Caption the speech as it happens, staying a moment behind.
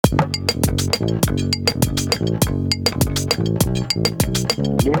Yeah,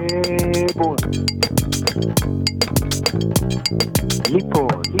 boy. Lipo,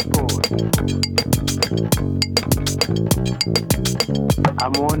 lipo.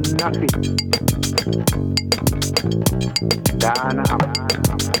 I'm on nothing. Dana,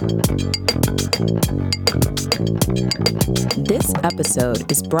 This episode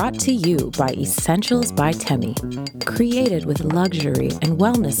is brought to you by Essentials by Temi. Created with luxury and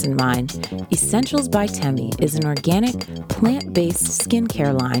wellness in mind, Essentials by Temi is an organic, plant-based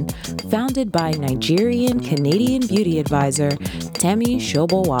skincare line founded by Nigerian-Canadian beauty advisor Temi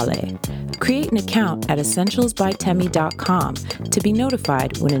Shobowale. Create an account at essentialsbytemi.com to be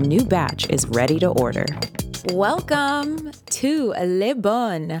notified when a new batch is ready to order. Welcome to Le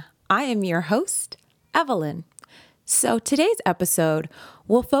Bon. I am your host, Evelyn. So today's episode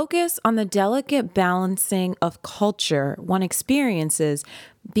will focus on the delicate balancing of culture one experiences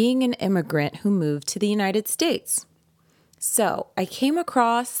being an immigrant who moved to the United States. So I came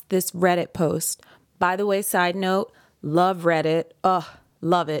across this Reddit post. By the way, side note, love Reddit.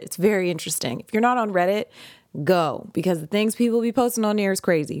 Love it. It's very interesting. If you're not on Reddit, go, because the things people be posting on there is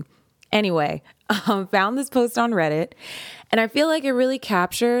crazy. Anyway, found this post on Reddit, and I feel like it really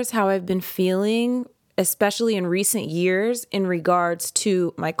captures how I've been feeling, especially in recent years, in regards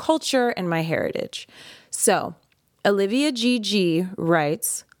to my culture and my heritage. So, Olivia GG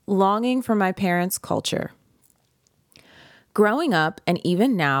writes, longing for my parents' culture. Growing up, and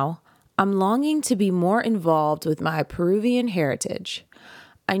even now, I'm longing to be more involved with my Peruvian heritage.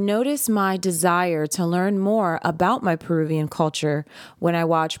 I notice my desire to learn more about my Peruvian culture when I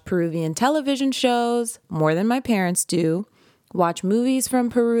watch Peruvian television shows, more than my parents do, watch movies from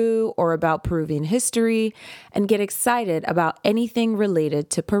Peru or about Peruvian history, and get excited about anything related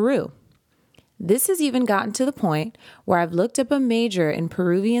to Peru. This has even gotten to the point where I've looked up a major in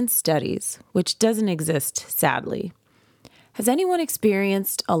Peruvian studies, which doesn't exist, sadly. Has anyone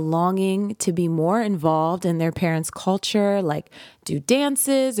experienced a longing to be more involved in their parents' culture, like do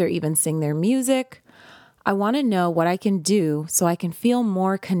dances or even sing their music? I want to know what I can do so I can feel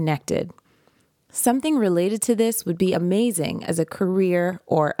more connected. Something related to this would be amazing as a career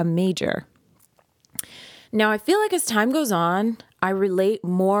or a major. Now, I feel like as time goes on, I relate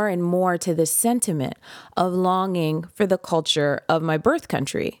more and more to this sentiment of longing for the culture of my birth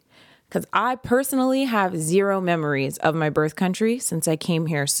country. Because I personally have zero memories of my birth country since I came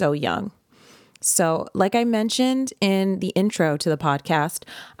here so young. So, like I mentioned in the intro to the podcast,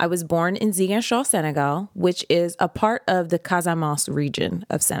 I was born in Ziguinchor, Senegal, which is a part of the Casamance region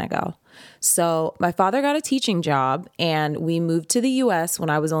of Senegal. So, my father got a teaching job, and we moved to the U.S. when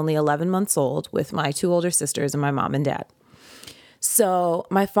I was only 11 months old with my two older sisters and my mom and dad. So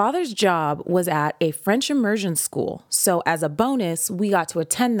my father's job was at a French immersion school. So as a bonus, we got to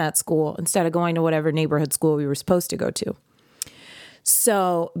attend that school instead of going to whatever neighborhood school we were supposed to go to.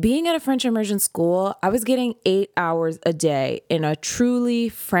 So being at a French immersion school, I was getting 8 hours a day in a truly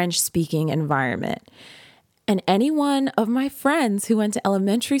French-speaking environment. And any one of my friends who went to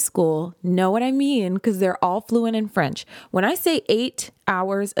elementary school know what I mean, because they're all fluent in French. When I say 8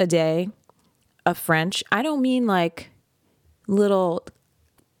 hours a day of French, I don't mean like little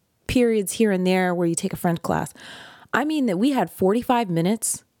periods here and there where you take a French class. I mean that we had 45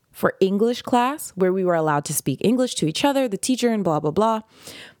 minutes for English class where we were allowed to speak English to each other, the teacher, and blah, blah, blah.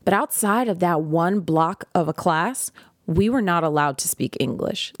 But outside of that one block of a class, we were not allowed to speak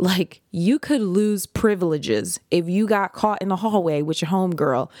English. Like, you could lose privileges if you got caught in the hallway with your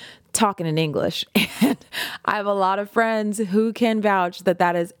homegirl talking in English. And I have a lot of friends who can vouch that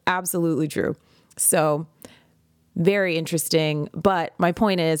that is absolutely true. So very interesting. But my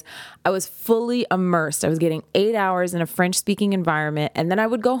point is, I was fully immersed. I was getting 8 hours in a French-speaking environment, and then I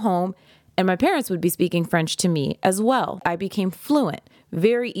would go home and my parents would be speaking French to me as well. I became fluent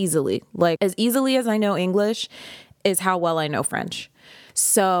very easily. Like, as easily as I know English is how well I know French.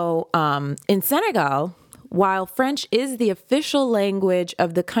 So in Senegal, while French is the official language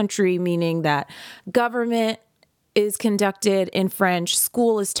of the country, meaning that government is conducted in French,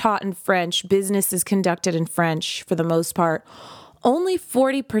 school is taught in French, business is conducted in French for the most part, only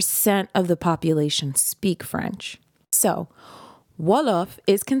 40% of the population speak French. So Wolof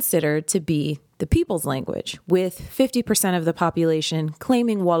is considered to be the people's language, with 50% of the population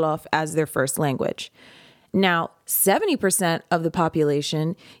claiming Wolof as their first language. Now, 70% of the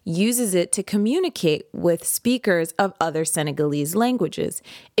population uses it to communicate with speakers of other Senegalese languages.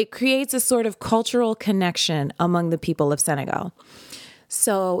 It creates a sort of cultural connection among the people of Senegal.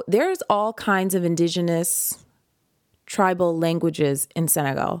 So there's all kinds of indigenous tribal languages in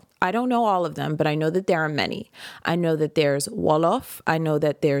Senegal. I don't know all of them, but I know that there are many. I know that there's Wolof. I know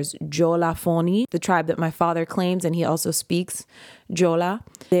that there's Jolafoni, the tribe that my father claims, and he also speaks Jola.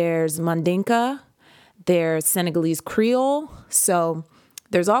 There's Mandinka. There's Senegalese Creole. So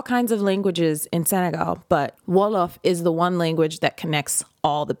there's all kinds of languages in Senegal, but Wolof is the one language that connects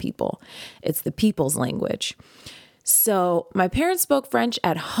all the people. It's the people's language. So my parents spoke French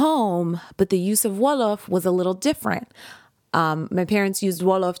at home, but the use of Wolof was a little different. My parents used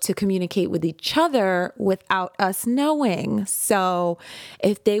Wolof to communicate with each other without us knowing. So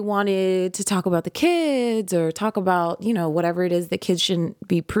if they wanted to talk about the kids or talk about, whatever it is that kids shouldn't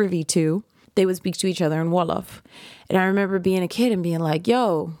be privy to, they would speak to each other in Wolof. And I remember being a kid and being like,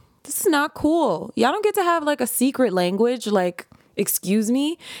 yo, this is not cool. Y'all don't get to have like a secret language, like, excuse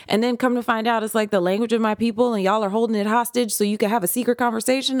me. And then come to find out it's like the language of my people and y'all are holding it hostage so you can have a secret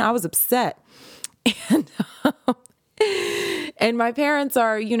conversation. I was upset. And my parents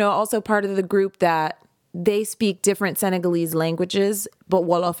are, also part of the group that they speak different Senegalese languages, but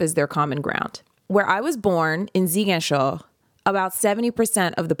Wolof is their common ground. Where I was born in Ziguinchor, about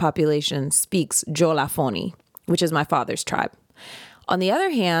 70% of the population speaks Jolafoni, which is my father's tribe. On the other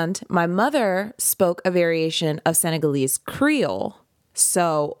hand, my mother spoke a variation of Senegalese Creole.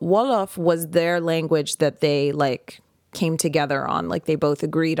 So Wolof was their language that they came together on. Like they both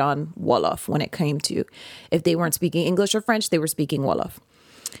agreed on Wolof when it came to, if they weren't speaking English or French, they were speaking Wolof.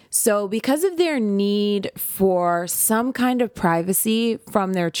 So because of their need for some kind of privacy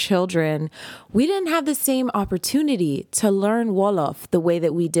from their children, we didn't have the same opportunity to learn Wolof the way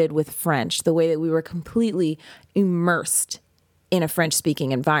that we did with French, the way that we were completely immersed in a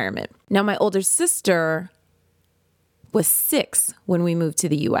French-speaking environment. Now, my older sister was 6 when we moved to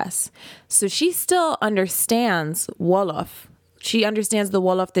the U.S., so she still understands Wolof. She understands the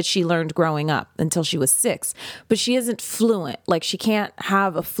Wolof that she learned growing up until she was 6, but she isn't fluent. Like she can't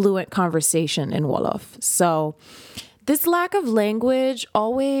have a fluent conversation in Wolof. So this lack of language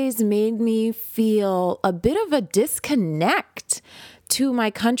always made me feel a bit of a disconnect to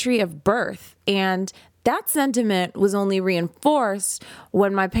my country of birth. And that sentiment was only reinforced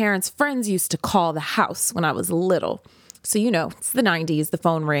when my parents' friends used to call the house when I was little. So, it's the 90s, the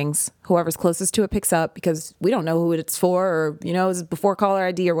phone rings, whoever's closest to it picks up because we don't know who it's for or, it's before caller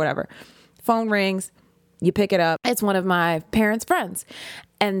ID or whatever. Phone rings, you pick it up. It's one of my parents' friends.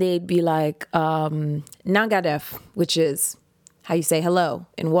 And they'd be like, Nangadef, which is how you say hello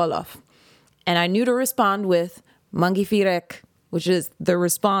in Wolof. And I knew to respond with Mangifirek, which is the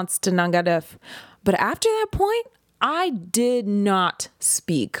response to Nangadef. But after that point, I did not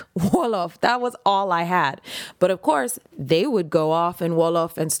speak Wolof. That was all I had. But of course, they would go off in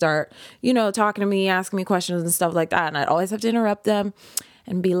Wolof and start, talking to me, asking me questions and stuff like that. And I'd always have to interrupt them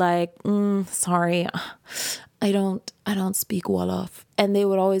and be like, sorry, I don't speak Wolof. And they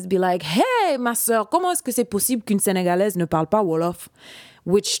would always be like, hey, ma sœur, comment est-ce que c'est possible qu'une Sénégalaise ne parle pas Wolof?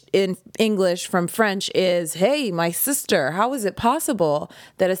 Which in English from French is, hey, my sister, how is it possible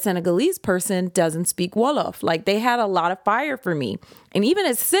that a Senegalese person doesn't speak Wolof? Like they had a lot of fire for me. And even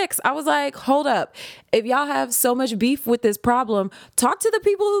at 6, I was like, hold up. If y'all have so much beef with this problem, talk to the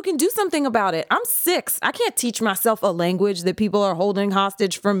people who can do something about it. I'm 6. I can't teach myself a language that people are holding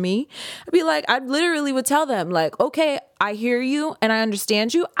hostage from me. I literally would tell them like, okay, I hear you and I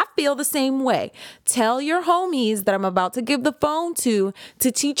understand you. I feel the same way. Tell your homies that I'm about to give the phone to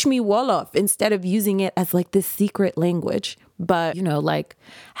teach me Wolof instead of using it as like this secret language. But,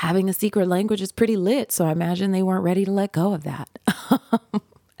 having a secret language is pretty lit. So I imagine they weren't ready to let go of that.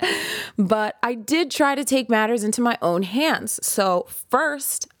 But I did try to take matters into my own hands. So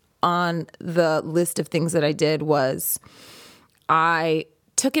first on the list of things that I did was I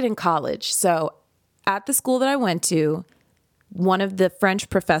took it in college. So at the school that I went to, one of the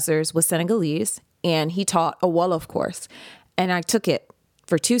French professors was Senegalese and he taught a Wolof course. And I took it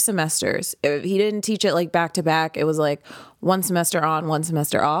for 2 semesters. He didn't teach it like back to back. It was like 1 semester on, 1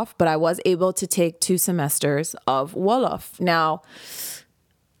 semester off, but I was able to take 2 semesters of Wolof. Now,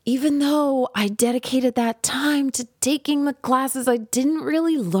 even though I dedicated that time to taking the classes, I didn't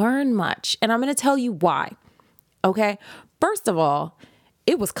really learn much. And I'm going to tell you why. Okay. First of all,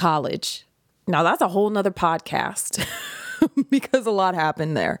 it was college. Now that's a whole nother podcast because a lot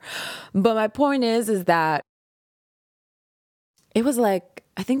happened there. But my point is that it was like,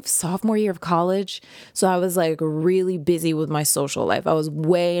 I think sophomore year of college. So I was like really busy with my social life. I was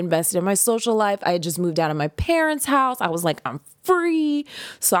way invested in my social life. I had just moved out of my parents' house. I was like, I'm free.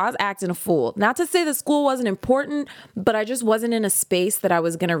 So I was acting a fool. Not to say that school wasn't important, but I just wasn't in a space that I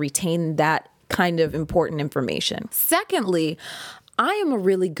was going to retain that kind of important information. Secondly, I am a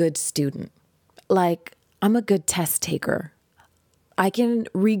really good student. Like, I'm a good test taker. I can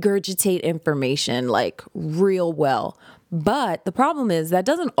regurgitate information like real well. But the problem is that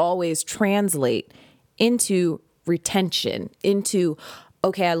doesn't always translate into retention, into,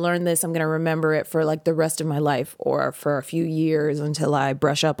 okay, I learned this, I'm going to remember it for like the rest of my life or for a few years until I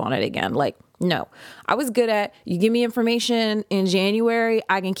brush up on it again. Like, no, I was good at, you give me information in January,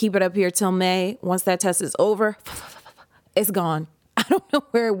 I can keep it up here till May. Once that test is over, it's gone. I don't know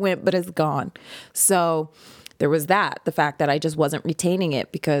where it went, but it's gone. So there was that, the fact that I just wasn't retaining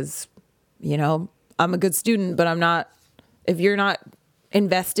it because, you know, I'm a good student, but I'm not, if you're not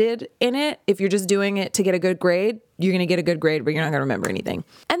invested in it, if you're just doing it to get a good grade, you're going to get a good grade, but you're not going to remember anything.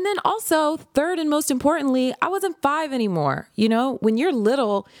 And then also, third and most importantly, I wasn't 5 anymore. You know, when you're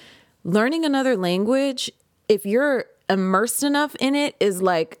little, learning another language, if you're immersed enough in it, is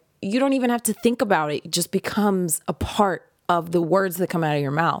like, you don't even have to think about it. It just becomes a part of the words that come out of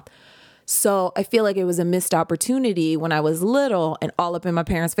your mouth. So I feel like it was a missed opportunity when I was little and all up in my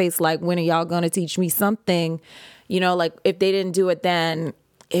parents' face, like, when are y'all going to teach me something? You know, like if they didn't do it then,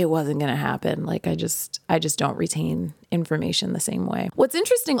 it wasn't going to happen. Like I just don't retain information the same way. What's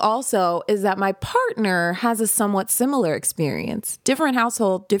interesting also is that my partner has a somewhat similar experience, different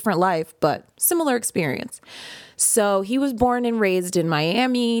household, different life, but similar experience. So he was born and raised in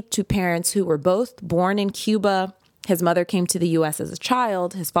Miami to parents who were both born in Cuba. His mother came to the U.S. as a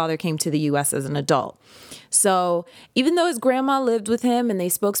child. His father came to the U.S. as an adult. So even though his grandma lived with him and they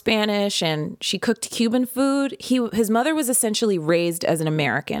spoke Spanish and she cooked Cuban food, his mother was essentially raised as an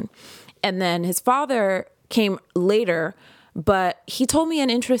American. And then his father came later, but he told me an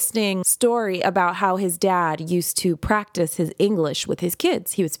interesting story about how his dad used to practice his English with his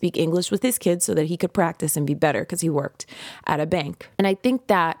kids. He would speak English with his kids so that he could practice and be better because he worked at a bank. And I think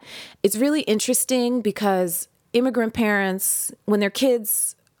that it's really interesting because immigrant parents, when their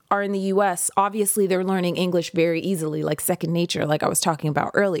kids are in the U.S., obviously they're learning English very easily, like second nature, like I was talking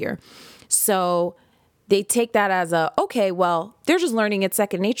about earlier. So they take that as okay, well, they're just learning it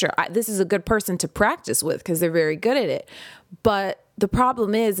second nature. This is a good person to practice with because they're very good at it. But the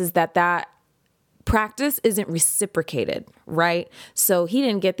problem is that practice isn't reciprocated, right? So he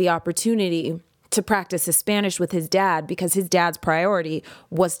didn't get the opportunity to practice his Spanish with his dad because his dad's priority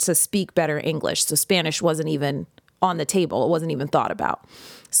was to speak better English. So Spanish wasn't even on the table. It wasn't even thought about.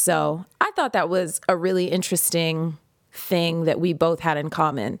 So I thought that was a really interesting thing that we both had in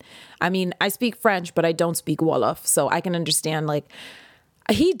common. I mean, I speak French, but I don't speak Wolof. So I can understand, like,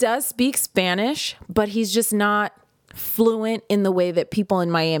 he does speak Spanish, but he's just not fluent in the way that people in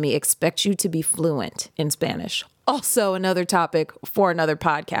Miami expect you to be fluent in Spanish. Also another topic for another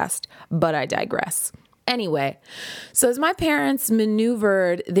podcast, but I digress. Anyway, so as my parents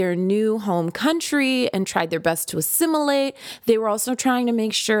maneuvered their new home country and tried their best to assimilate, they were also trying to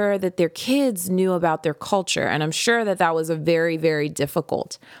make sure that their kids knew about their culture. And I'm sure that that was a very, very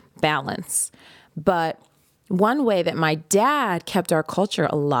difficult balance. But one way that my dad kept our culture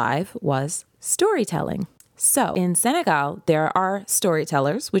alive was storytelling. So in Senegal, there are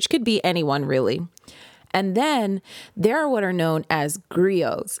storytellers, which could be anyone really. And then there are what are known as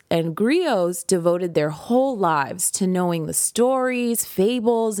griots. And griots devoted their whole lives to knowing the stories,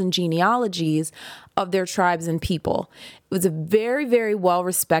 fables, and genealogies of their tribes and people. It was a very, very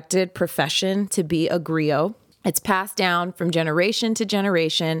well-respected profession to be a griot. It's passed down from generation to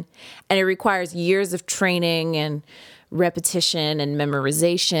generation, and it requires years of training and repetition and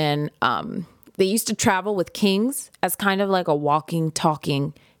memorization. They used to travel with kings as kind of like a walking,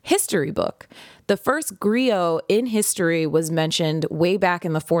 talking history book. The first griot in history was mentioned way back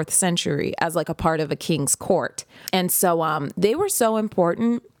in the 4th century as like a part of a king's court. And so they were so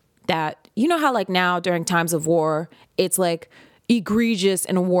important that, you know how like now during times of war, it's like egregious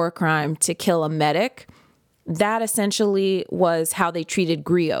and a war crime to kill a medic. That essentially was how they treated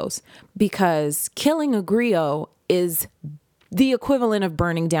griots, because killing a griot is the equivalent of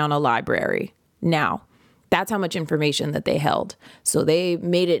burning down a library now. That's how much information that they held. So they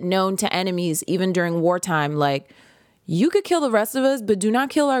made it known to enemies, even during wartime, like, you could kill the rest of us, but do not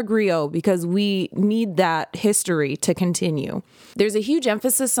kill our griot because we need that history to continue. There's a huge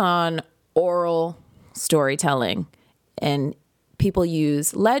emphasis on oral storytelling, and people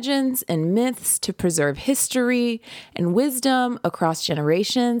use legends and myths to preserve history and wisdom across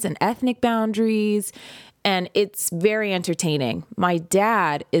generations and ethnic boundaries. And it's very entertaining. My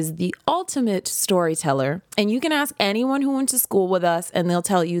dad is the ultimate storyteller, And you can ask anyone who went to school with us and they'll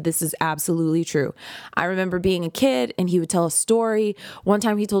tell you this is absolutely true. I remember being a kid and he would tell a story. One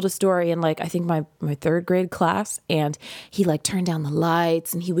time he told a story in like, I think my third grade class, and he like turned down the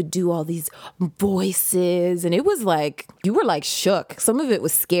lights and he would do all these voices. And it was like, you were like shook. Some of it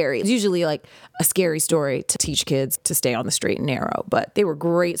was scary. It's usually like a scary story to teach kids to stay on the straight and narrow, but they were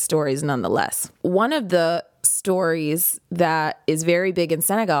great stories nonetheless. One of the stories that is very big in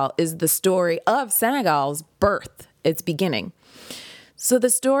Senegal is the story of Senegal's birth, its beginning. So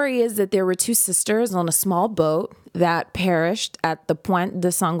the story is that there were two sisters on a small boat that perished at the Pointe de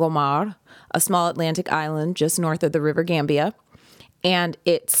Sangomar, a small Atlantic island just north of the River Gambia, and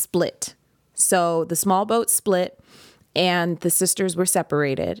it split. So the small boat split and the sisters were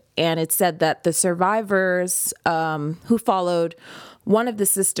separated. And it said that the survivors who followed one of the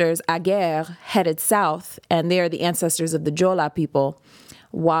sisters, Aguerre, headed south, and they are the ancestors of the Jola people,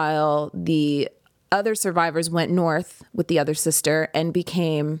 while the other survivors went north with the other sister and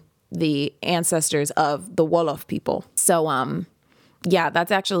became the ancestors of the Wolof people. So, yeah,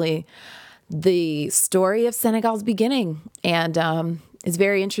 that's actually the story of Senegal's beginning. And it's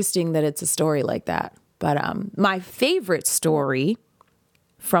very interesting that it's a story like that. But my favorite story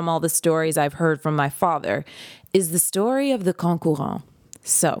from all the stories I've heard from my father is the story of the concurrent.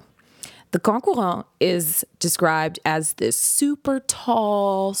 So the concurrent is described as this super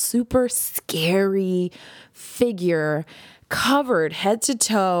tall, super scary figure covered head to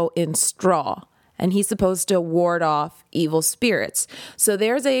toe in straw. And he's supposed to ward off evil spirits. So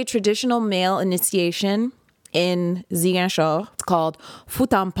there's a traditional male initiation in Ziguinchor. It's called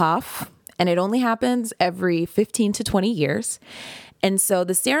Futampaf, and it only happens every 15 to 20 years. And so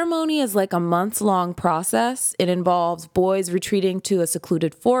the ceremony is like a months-long process. It involves boys retreating to a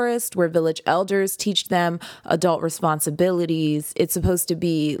secluded forest where village elders teach them adult responsibilities. It's supposed to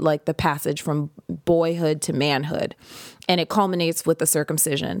be like the passage from boyhood to manhood. And it culminates with the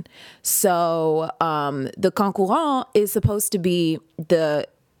circumcision. So the concurrent is supposed to be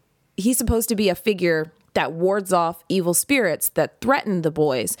he's supposed to be a figure that wards off evil spirits that threaten the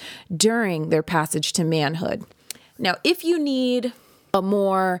boys during their passage to manhood. Now, if you need a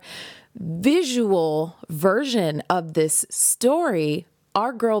more visual version of this story,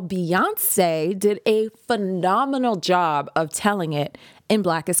 our girl Beyonce did a phenomenal job of telling it in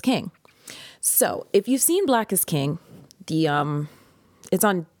Black is King. So if you've seen Black is King, it's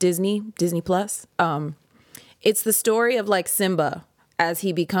on Disney Plus. It's the story of like Simba as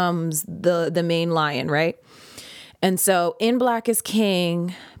he becomes the main lion, right? And so in Black is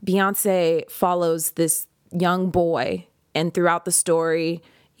King, Beyonce follows this young boy, and throughout the story,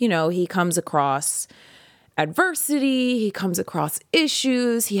 you know, he comes across adversity, he comes across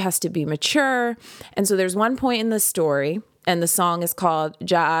issues, he has to be mature. And so there's one point in the story, and the song is called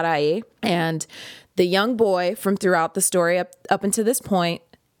Ja'arae, and the young boy from throughout the story up until this point,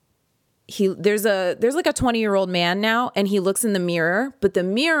 there's like a 20-year-old man now, and he looks in the mirror, but the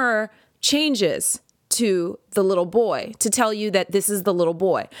mirror changes to the little boy to tell you that this is the little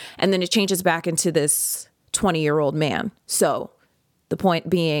boy. And then it changes back into this 20-year-old man. So the point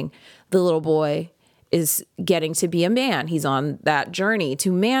being, the little boy is getting to be a man. He's on that journey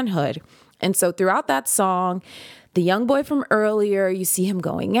to manhood. And so throughout that song, the young boy from earlier, you see him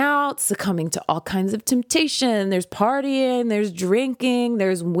going out, succumbing to all kinds of temptation. There's partying, there's drinking,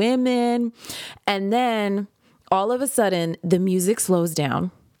 there's women. And then all of a sudden, the music slows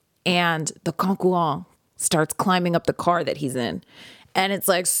down and the concurrent starts climbing up the car that he's in. And it's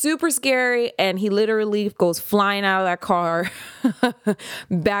like super scary. And he literally goes flying out of that car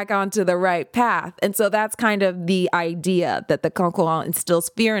back onto the right path. And so that's kind of the idea, that the concurrent instills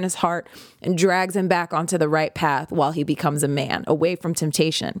fear in his heart and drags him back onto the right path while he becomes a man, away from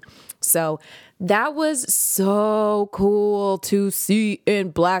temptation. So that was so cool to see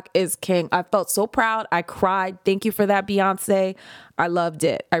in Black is King. I felt so proud. I cried. Thank you for that, Beyonce. I loved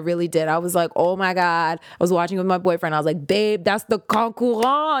it. I really did. I was like, oh my God. I was watching with my boyfriend. I was like, babe, that's the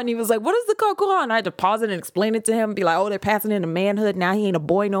concurrent. And he was like, what is the concurrent? And I had to pause it and explain it to him. Be like, oh, they're passing into manhood. Now he ain't a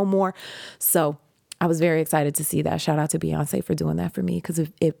boy no more. So I was very excited to see that. Shout out to Beyonce for doing that for me, because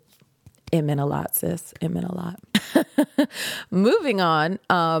it meant a lot, sis. It meant a lot. Moving on.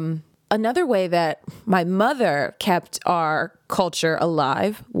 Another way that my mother kept our culture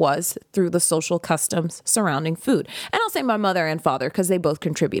alive was through the social customs surrounding food. And I'll say my mother and father because they both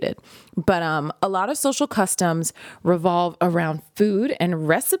contributed. But a lot of social customs revolve around food and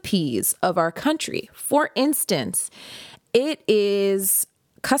recipes of our country. For instance, it is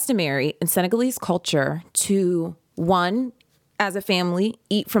customary in Senegalese culture to, one, as a family,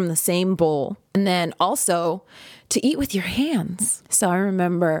 eat from the same bowl, and then also to eat with your hands. So I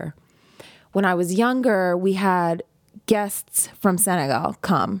remember when I was younger, we had guests from Senegal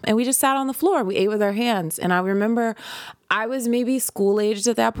come and we just sat on the floor. We ate with our hands. And I remember I was maybe school aged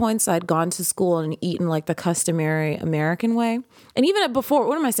at that point. So I'd gone to school and eaten like the customary American way. And even before,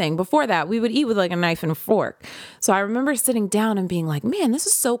 what am I saying? Before that, we would eat with like a knife and a fork. So I remember sitting down and being like, man, this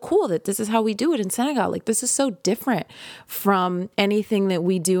is so cool that this is how we do it in Senegal. Like, this is so different from anything that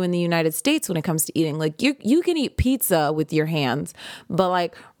we do in the United States when it comes to eating. Like, you can eat pizza with your hands, but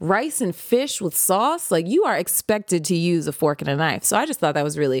like rice and fish with sauce, like you are expected to use a fork and a knife. So I just thought that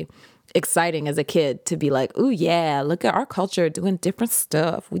was really exciting as a kid to be like, ooh, yeah, look at our culture doing different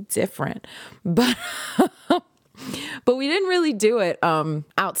stuff. We different. But but we didn't really do it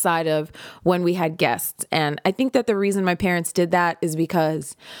outside of when we had guests. And I think that the reason my parents did that is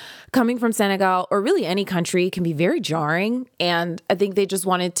because coming from Senegal, or really any country, can be very jarring. And I think they just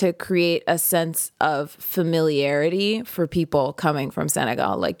wanted to create a sense of familiarity for people coming from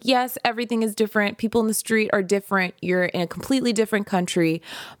Senegal. Like, yes, everything is different. People in the street are different. You're in a completely different country,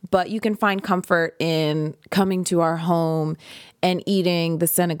 but you can find comfort in coming to our home and eating the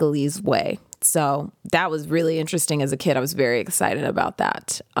Senegalese way. So that was really interesting as a kid. I was very excited about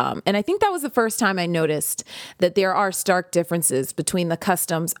that. And I think that was the first time I noticed that there are stark differences between the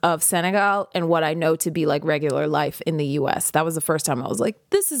customs of Senegal and what I know to be like regular life in the US. That was the first time I was like,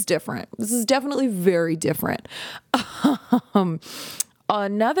 this is different. This is definitely very different.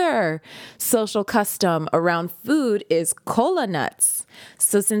 Another social custom around food is cola nuts.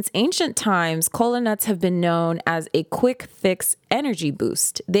 So since ancient times, cola nuts have been known as a quick fix energy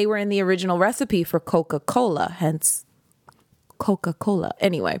boost. They were in the original recipe for Coca-Cola, hence Coca-Cola.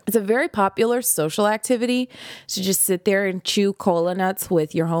 Anyway, it's a very popular social activity to just sit there and chew cola nuts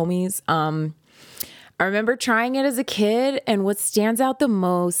with your homies. I remember trying it as a kid, and what stands out the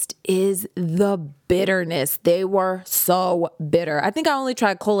most is the bitterness. They were so bitter. I think I only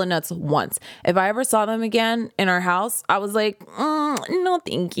tried cola nuts once. If I ever saw them again in our house, I was like, no,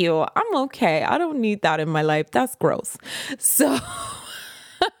 thank you. I'm okay. I don't need that in my life. That's gross. So,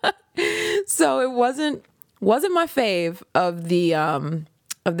 it wasn't my fave of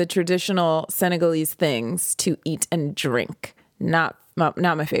the traditional Senegalese things to eat and drink. Not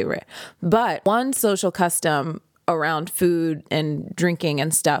my favorite. But one social custom around food and drinking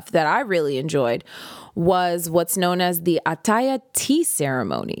and stuff that I really enjoyed was what's known as the Ataya tea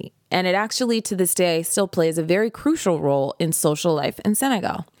ceremony. And it actually, to this day, still plays a very crucial role in social life in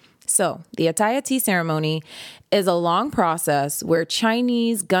Senegal. So the Ataya tea ceremony is a long process where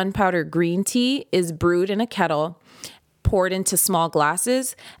Chinese gunpowder green tea is brewed in a kettle, poured into small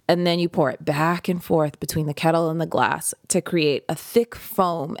glasses, and then you pour it back and forth between the kettle and the glass to create a thick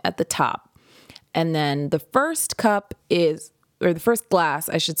foam at the top. And then the first glass,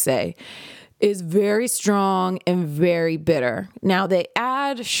 I should say, is very strong and very bitter. Now they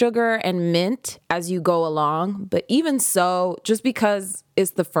add sugar and mint as you go along, but even so, just because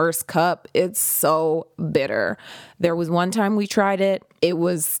it's the first cup, it's so bitter. There was one time we tried it. It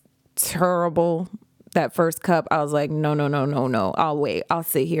was terrible. That first cup, I was like, no. I'll wait. I'll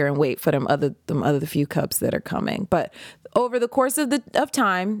sit here and wait for them other few cups that are coming. But over the course of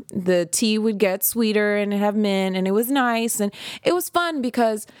time, the tea would get sweeter and have mint, and it was nice. And it was fun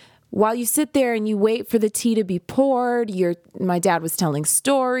because while you sit there and you wait for the tea to be poured, my dad was telling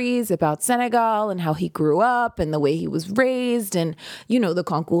stories about Senegal and how he grew up and the way he was raised and, the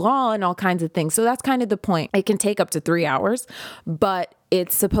concurrent and all kinds of things. So that's kind of the point. It can take up to 3 hours, but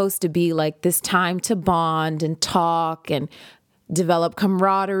it's supposed to be like this time to bond and talk and develop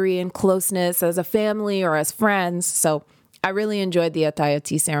camaraderie and closeness as a family or as friends. So I really enjoyed the Ataya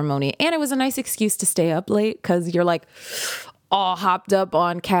tea ceremony. And it was a nice excuse to stay up late because you're like all hopped up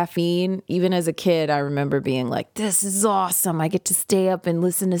on caffeine. Even as a kid, I remember being like, this is awesome. I get to stay up and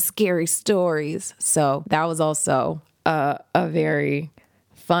listen to scary stories. So that was also a very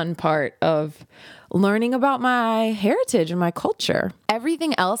fun part of learning about my heritage and my culture.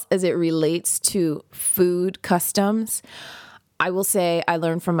 Everything else as it relates to food customs, I will say I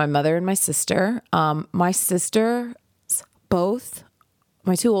learned from my mother and my sister. My sisters, both,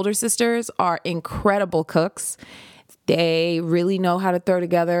 my two older sisters, are incredible cooks. They really know how to throw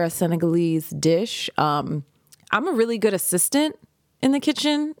together a Senegalese dish. I'm a really good assistant in the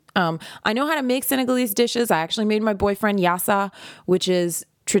kitchen. I know how to make Senegalese dishes. I actually made my boyfriend yassa, which is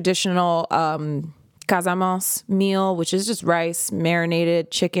traditional Casamance meal, which is just rice,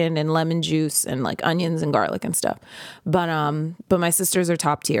 marinated chicken and lemon juice and like onions and garlic and stuff. But my sisters are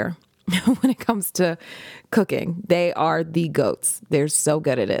top tier when it comes to cooking. They are the goats. They're so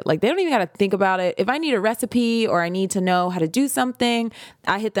good at it. Like, they don't even got to think about it. If I need a recipe or I need to know how to do something,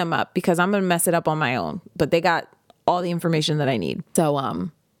 I hit them up because I'm going to mess it up on my own. But they got all the information that I need.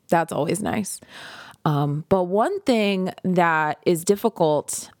 So, that's always nice. But one thing that is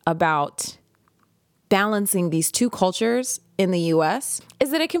difficult about balancing these two cultures in the US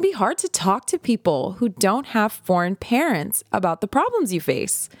is that it can be hard to talk to people who don't have foreign parents about the problems you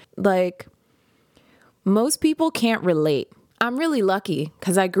face. Like, most people can't relate. I'm really lucky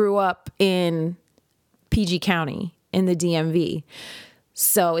because I grew up in PG County in the DMV.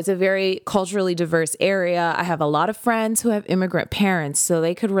 So it's a very culturally diverse area. I have a lot of friends who have immigrant parents, so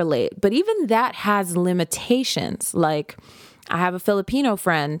they could relate. But even that has limitations. Like, I have a Filipino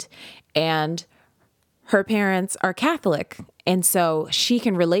friend and her parents are Catholic. And so she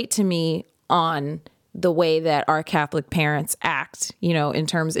can relate to me on the way that our Catholic parents act,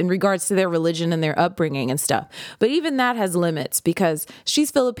 in regards to their religion and their upbringing and stuff. But even that has limits because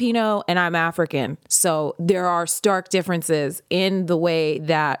she's Filipino and I'm African. So there are stark differences in the way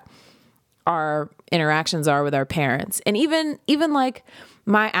that our interactions are with our parents. And even like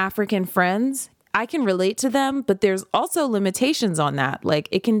my African friends, I can relate to them, but there's also limitations on that. Like,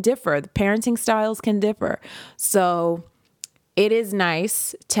 it can differ. The parenting styles can differ. So it is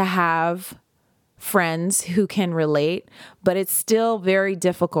nice to have friends who can relate, but it's still very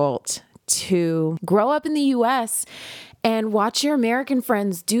difficult to grow up in the US and watch your American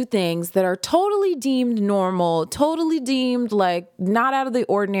friends do things that are totally deemed normal, totally deemed like not out of the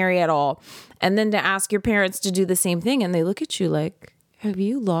ordinary at all. And then to ask your parents to do the same thing and they look at you like, have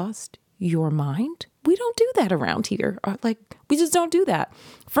you lost your mind? We don't do that around here. Like, we just don't do that.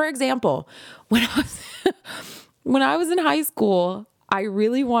 For example, when I was in high school, I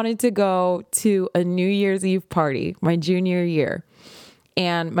really wanted to go to a New Year's Eve party my junior year.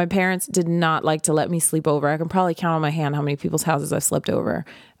 And my parents did not like to let me sleep over. I can probably count on my hand how many people's houses I've slept over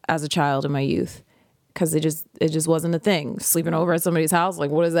as a child in my youth. Because it just wasn't a thing. Sleeping over at somebody's house, like,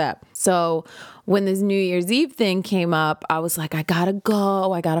 what is that? So when this New Year's Eve thing came up, I was like, I gotta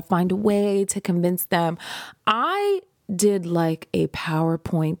go. I gotta find a way to convince them. I did like a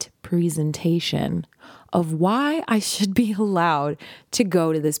PowerPoint presentation of why I should be allowed to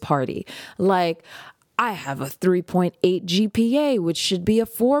go to this party. Like, I have a 3.8 GPA, which should be a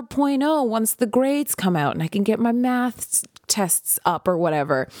 4.0 once the grades come out and I can get my math tests up or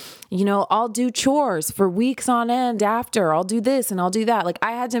whatever. I'll do chores for weeks on end after. I'll do this and I'll do that. Like,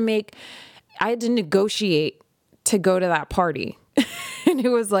 I had to negotiate to go to that party. And it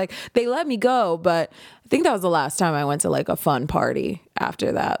was like, they let me go, but I think that was the last time I went to like a fun party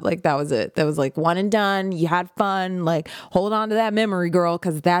after that. Like, that was it. That was like one and done. You had fun. Like, hold on to that memory, girl,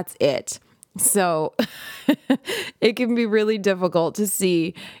 because that's it. So it can be really difficult to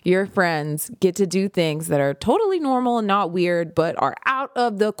see your friends get to do things that are totally normal and not weird, but are out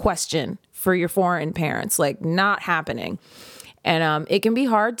of the question for your foreign parents, like not happening. And it can be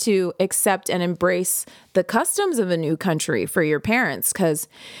hard to accept and embrace the customs of a new country for your parents, because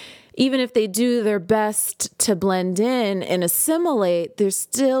even if they do their best to blend in and assimilate, there's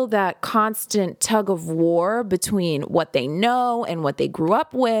still that constant tug of war between what they know and what they grew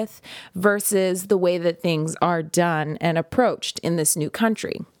up with versus the way that things are done and approached in this new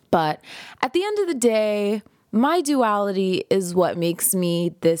country. But at the end of the day, my duality is what makes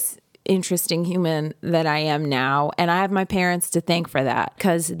me this interesting human that I am now. And I have my parents to thank for that,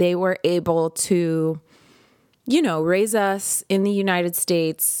 because they were able to, raise us in the United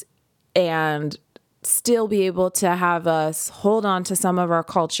States and still be able to have us hold on to some of our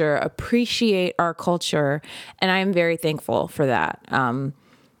culture, appreciate our culture. And I am very thankful for that.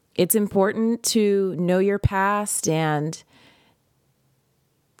 It's important to know your past and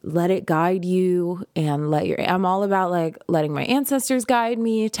let it guide you, and I'm all about like letting my ancestors guide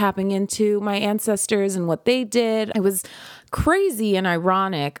me, tapping into my ancestors and what they did. It was crazy and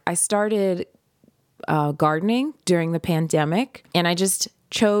ironic. I started gardening during the pandemic, and I just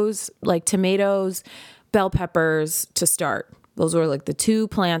chose like tomatoes, bell peppers to start. Those were like the two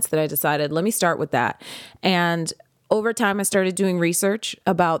plants that I decided, let me start with that. And over time, I started doing research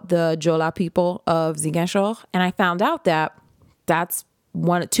about the Jola people of Ziguinchor, and I found out that that's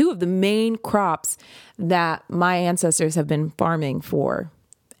two of the main crops that my ancestors have been farming for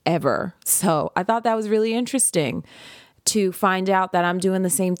ever. So I thought that was really interesting to find out that I'm doing the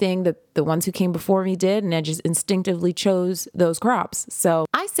same thing that the ones who came before me did, and I just instinctively chose those crops. So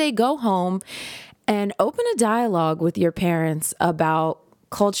I say go home and open a dialogue with your parents about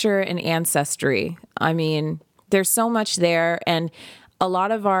culture and ancestry. I mean, there's so much there, and a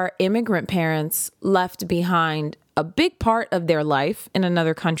lot of our immigrant parents left behind a big part of their life in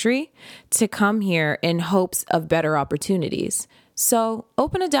another country to come here in hopes of better opportunities. So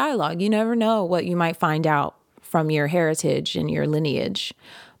open a dialogue. You never know what you might find out from your heritage and your lineage.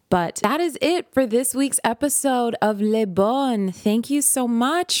 But that is it for this week's episode of Les Bonnes. Thank you so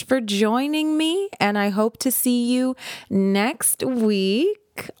much for joining me, and I hope to see you next week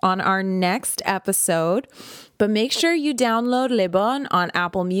on our next episode. But make sure you download Les Bonnes on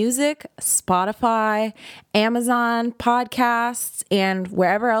Apple Music, Spotify, Amazon Podcasts, and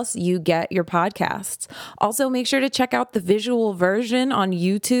wherever else you get your podcasts. Also, make sure to check out the visual version on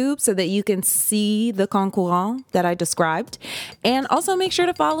YouTube so that you can see the concurrent that I described. And also make sure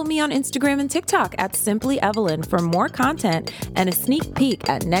to follow me on Instagram and TikTok at Simply Evelyn for more content and a sneak peek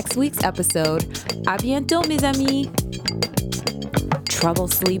at next week's episode. À bientôt, mes amis. Trouble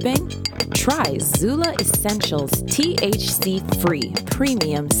sleeping? Try Zula Essentials THC-free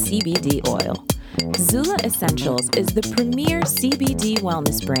premium CBD oil. Zula Essentials is the premier CBD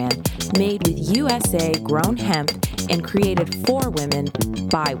wellness brand made with USA-grown hemp and created for women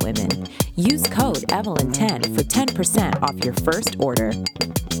by women. Use code Evelyn10 for 10% off your first order.